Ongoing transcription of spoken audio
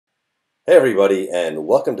Hey everybody, and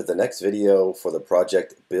welcome to the next video for the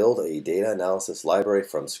project Build a Data Analysis Library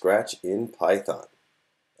from Scratch in Python.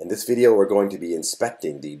 In this video we're going to be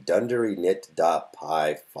inspecting the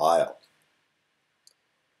dunderynit.py file.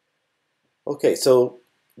 Okay, so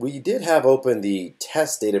we did have open the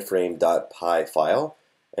testdataframe.py file,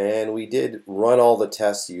 and we did run all the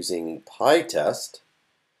tests using PyTest,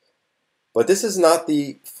 but this is not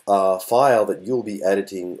the file that you'll be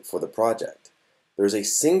editing for the project. There's a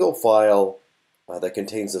single file that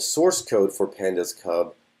contains the source code for Pandas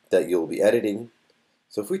Cub that you'll be editing.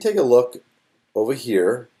 So if we take a look over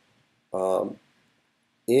here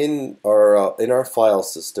in our file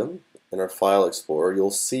system, in our file explorer,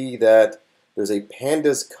 you'll see that there's a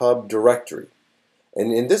Pandas Cub directory.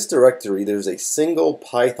 And in this directory, there's a single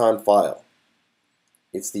Python file.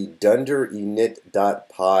 It's the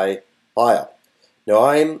dunderynit.py file. Now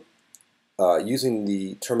I'm using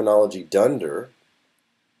the terminology dunder,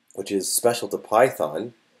 which is special to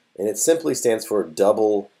Python, and it simply stands for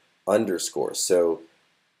double underscore. So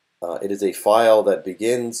it is a file that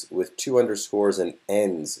begins with 2 underscores and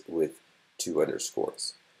ends with 2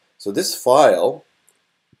 underscores. So this file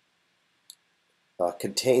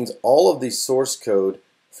contains all of the source code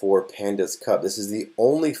for Pandas Cub. This is the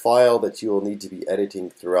only file that you will need to be editing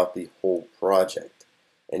throughout the whole project.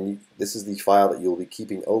 And this is the file that you'll be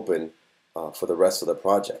keeping open for the rest of the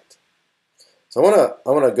project. So I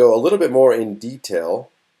want to go a little bit more in detail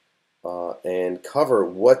and cover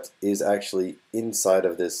what is actually inside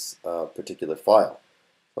of this particular file.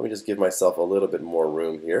 Let me just give myself a little bit more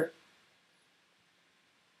room here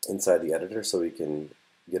inside the editor so we can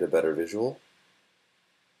get a better visual.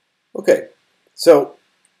 Okay, so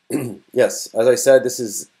yes, as I said, this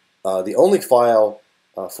is the only file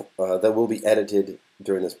that will be edited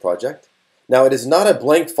during this project. Now it is not a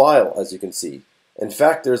blank file, as you can see. In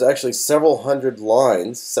fact, there's actually several hundred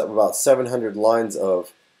lines, about 700 lines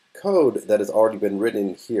of code that has already been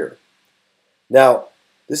written here. Now,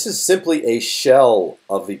 this is simply a shell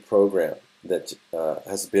of the program that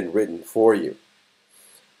has been written for you.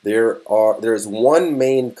 There is one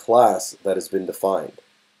main class that has been defined,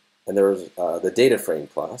 and there's the data frame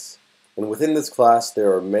class. And within this class,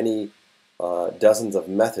 there are many dozens of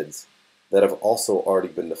methods that have also already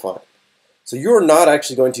been defined. So you're not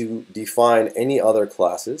actually going to define any other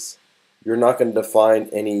classes. You're not going to define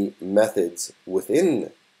any methods within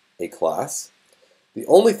a class. The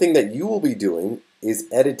only thing that you will be doing is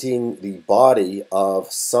editing the body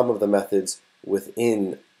of some of the methods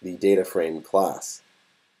within the data frame class.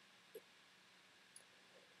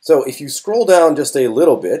 So if you scroll down just a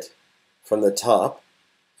little bit from the top,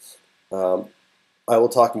 I will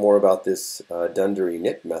talk more about this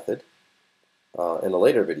dunderynit method in a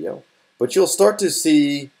later video. But you'll start to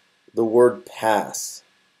see the word pass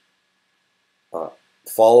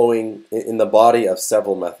following in the body of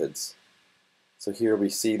several methods. So here we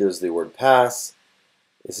see there's the word pass.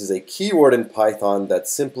 This is a keyword in Python that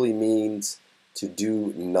simply means to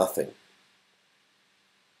do nothing.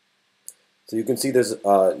 So you can see there's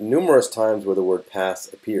numerous times where the word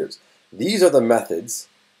pass appears. These are the methods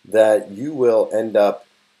that you will end up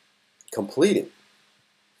completing.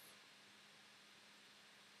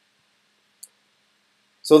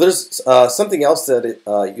 So there's something else that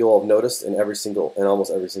you'll have noticed in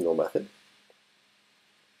almost every single method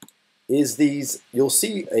is you'll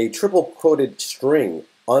see a triple quoted string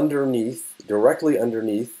directly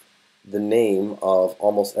underneath the name of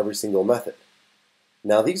almost every single method.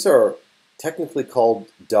 Now these are technically called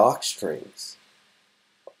doc strings,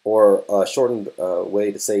 or a shortened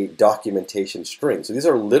way to say documentation strings. So these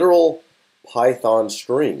are literal Python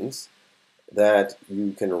strings that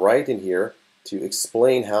you can write in here to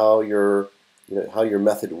explain how your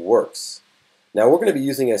method works. Now we're going to be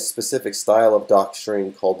using a specific style of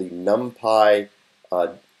docstring called the NumPy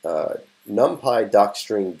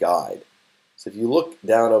docstring guide. So if you look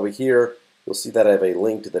down over here, you'll see that I have a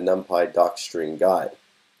link to the NumPy docstring guide.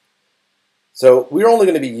 So we're only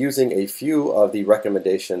going to be using a few of the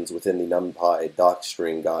recommendations within the NumPy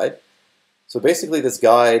docstring guide. So basically this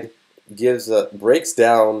guide breaks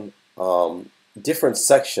down different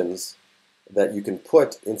sections that you can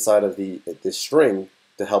put inside of this string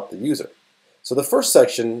to help the user. So the first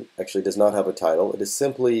section actually does not have a title. It is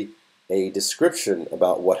simply a description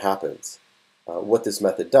about what happens, what this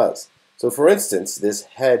method does. So for instance, this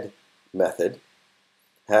head method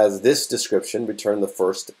has this description: return the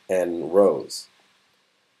first n rows.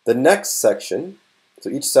 The next section, so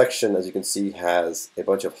each section, as you can see, has a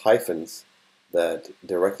bunch of hyphens that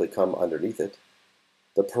directly come underneath it.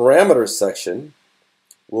 The parameters section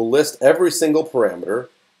will list every single parameter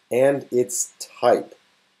and its type.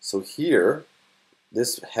 So here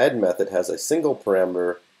this head method has a single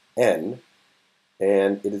parameter n,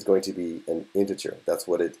 and it is going to be an integer. That's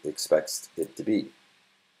what it expects it to be.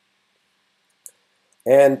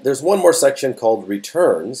 And there's one more section called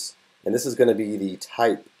returns, and this is going to be the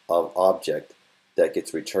type of object that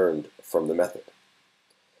gets returned from the method.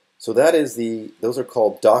 So that is those are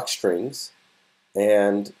called docstrings,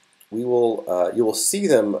 and you will see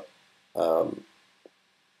them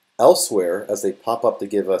elsewhere as they pop up to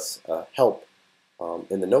give us help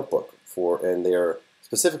in the notebook, and they're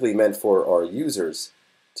specifically meant for our users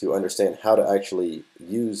to understand how to actually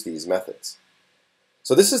use these methods.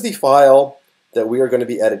 So this is the file that we are going to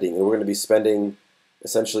be editing, and we're going to be spending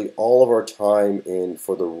essentially all of our time in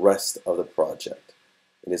for the rest of the project.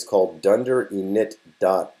 It is called dunder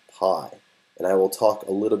init.py, and I will talk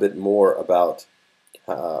a little bit more about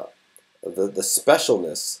the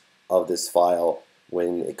specialness of this file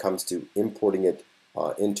when it comes to importing it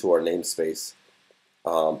into our namespace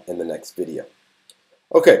in the next video.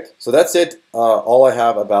 Okay, so that's it. All I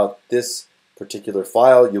have about this particular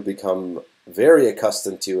file. You'll become very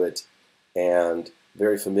accustomed to it and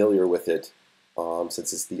very familiar with it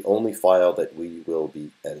since it's the only file that we will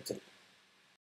be editing.